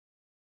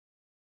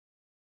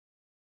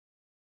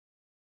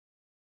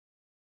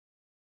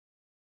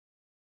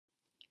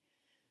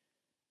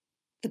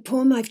The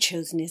poem I've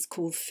chosen is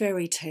called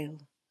Fairy Tale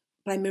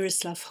by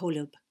Miroslav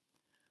Holub.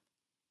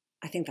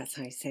 I think that's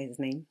how you say his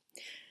name.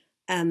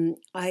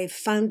 I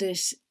found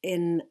it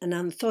in an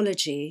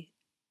anthology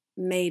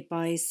made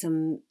by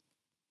some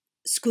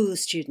school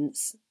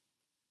students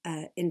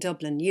in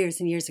Dublin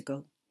years and years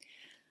ago.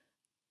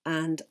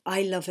 And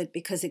I love it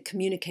because it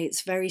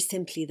communicates very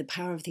simply the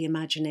power of the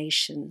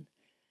imagination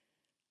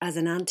as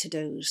an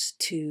antidote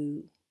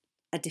to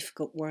a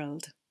difficult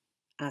world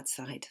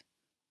outside.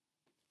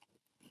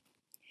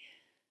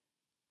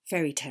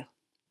 Fairy tale.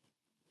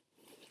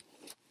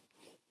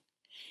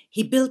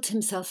 He built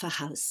himself a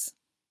house,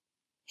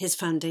 his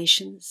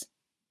foundations,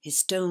 his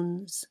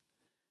stones,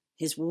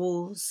 his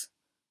walls,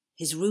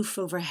 his roof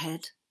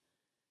overhead,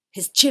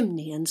 his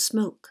chimney and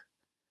smoke,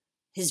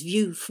 his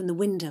view from the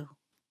window.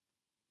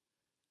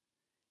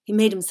 He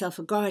made himself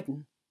a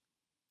garden,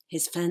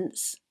 his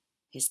fence,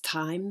 his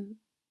thyme,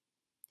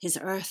 his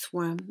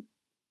earthworm,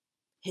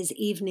 his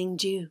evening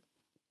dew.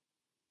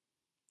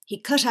 He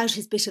cut out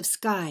his bit of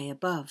sky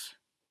above,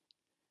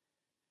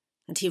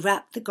 and he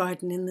wrapped the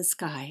garden in the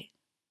sky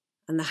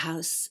and the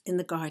house in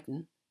the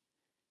garden,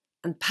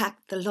 and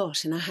packed the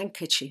lot in a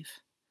handkerchief,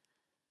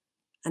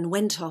 and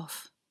went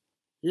off,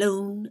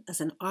 lone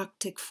as an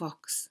Arctic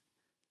fox,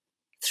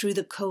 through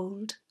the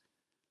cold,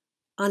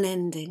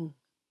 unending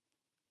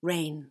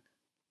rain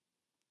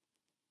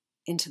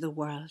into the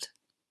world.